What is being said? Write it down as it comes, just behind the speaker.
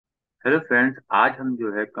Hello friends, आज हम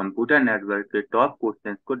जो है कंप्यूटर नेटवर्क के टॉप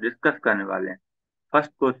क्वेश्चंस को डिस्कस करने वाले हैं।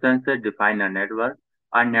 फर्स्ट क्वेश्चन से define a network.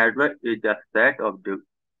 A network is a set of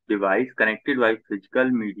device connected by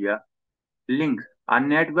physical media links. A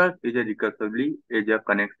network is a recursively is a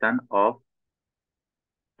connection of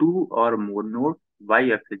two or more nodes by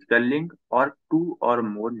a physical link or two or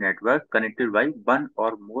more networks connected by one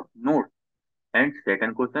or more nodes. And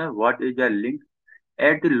second question, what is a link?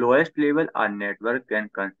 At the lowest level, a network can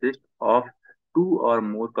consist of two or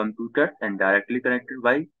more computers and directly connected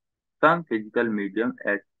by some physical medium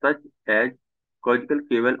as such as coaxial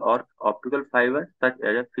cable or optical fiber, such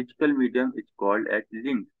as a physical medium is called as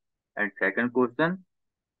link. And second question,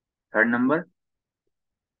 third number,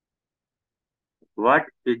 what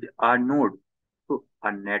is a node? So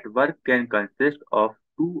a network can consist of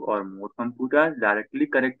two or more computers directly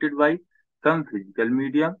connected by some physical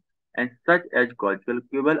medium and such as coaxial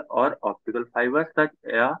cable or optical fiber. Such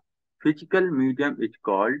a physical medium is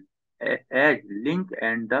called as link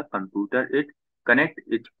and the computer it connect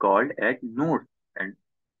is called as node. And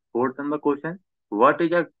fourth number question, what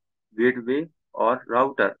is a gateway or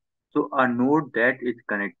router? So a node that is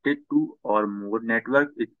connected to or more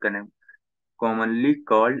network is commonly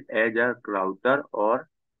called as a router or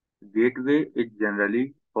gateway. It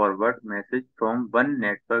generally forward message from one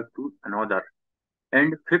network to another.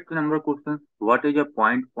 And fifth number question, what is a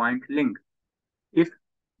point-point link? If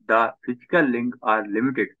the physical links are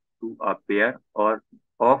limited to a pair or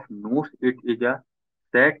of nodes, it is a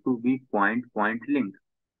said to be point-point link.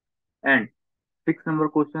 And sixth number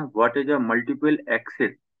question, what is a multiple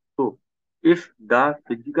access? So, if the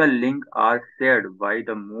physical links are shared by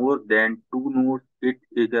the more than two nodes, it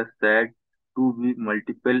is a said to be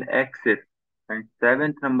multiple access. And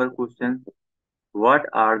seventh number question, what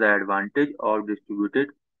are the advantage of distributed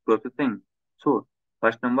processing? So,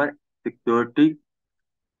 first number, security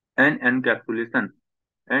and encapsulation.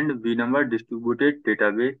 And B number, distributed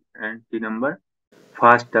database. And C number,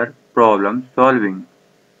 faster problem solving.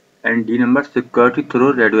 And D number, security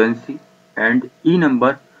through redundancy. And E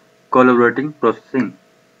number, collaborating processing.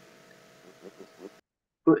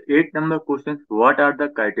 So 8 number questions, what are the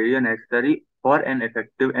criteria necessary for an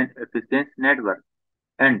effective and efficient network?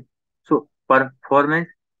 And so performance,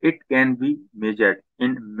 it can be measured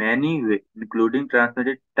in many ways, including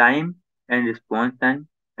transmitted time and response time.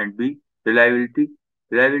 And B, reliability.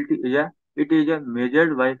 Reliability is it is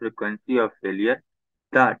measured by frequency of failure,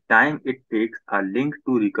 the time it takes a link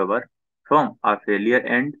to recover from a failure,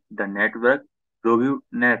 and the network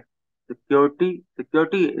robustness. Security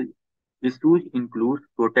issues include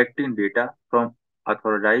protecting data from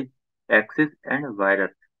unauthorized access and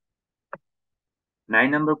virus.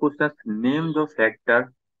 9 number questions, name the factors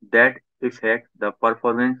that affect the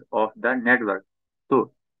performance of the network.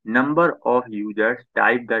 So, number of users,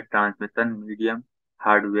 type, the transmission medium,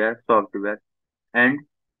 hardware, software. And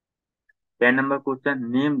 10 number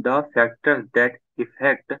question, name the factors that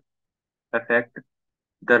affect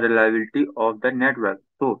the reliability of the network.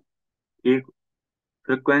 So, A,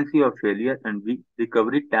 frequency of failure, and B,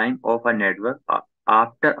 recovery time of a network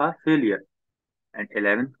after a failure. And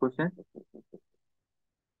 11th question,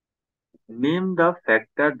 name the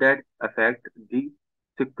factor that affect the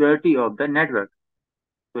security of the network.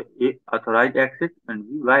 So A, authorized access, and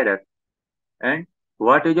B, virus. And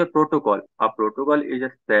what is a protocol? A protocol is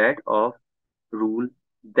a set of rules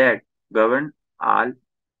that govern all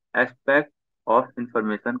aspects of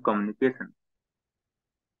information communication.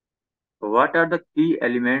 What are the key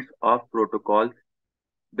elements of protocols?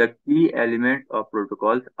 The key elements of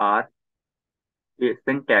protocols are a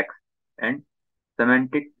syntax and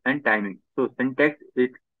semantics and timing. So syntax,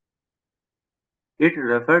 it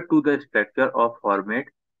refers to the structure or format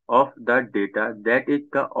of the data, that is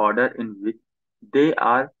the order in which they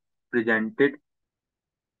are presented.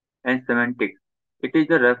 And semantics, it is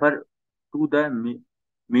a refer to the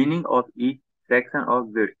meaning of each section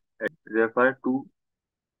of bits. It refers to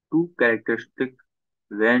two characteristics: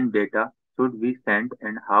 when data should be sent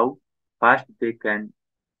and how fast they can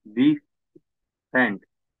be sent.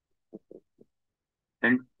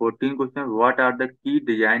 And 14 question, what are the key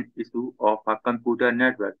design issues of a computer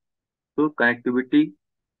network? So connectivity,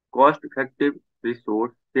 cost-effective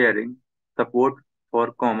resource sharing, support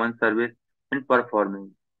for common service, and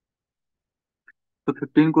performing. So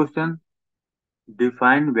 15 question,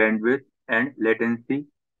 define bandwidth and latency.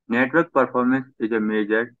 Network performance is a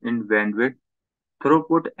measured in bandwidth,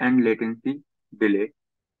 throughput, and latency delay.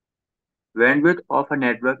 Bandwidth of a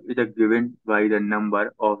network is given by the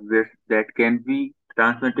number of bits that can be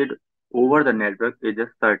transmitted over the network in a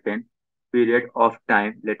certain period of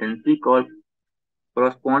time. Latency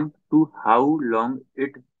corresponds to how long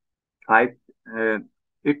it 5. uh,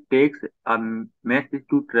 it takes a message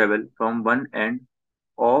to travel from one end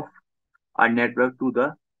of a network to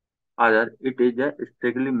the other. It is a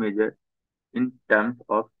strictly measured in terms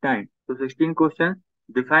of time. So 16 questions.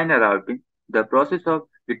 Define a routing. The process of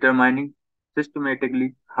determining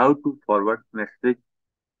systematically how to forward message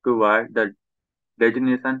toward the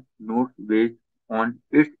destination node based on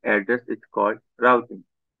its address is called routing.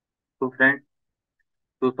 तो friends,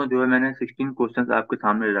 दोस्तों जो है मैंने 16 questions आपके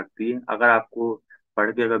सामने रख दिए। अगर आपको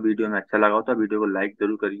पढ़ के अगर वीडियो में अच्छा लगा हो तो वीडियो को लाइक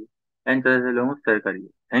जरूर करिए एंड तरह से लोगों को शेयर करिए।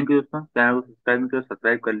 थैंक यू दोस्तों, चैनल को सब्सक्राइब नहीं करो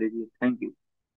सब्सक्राइब कर लीजिए। Thank you.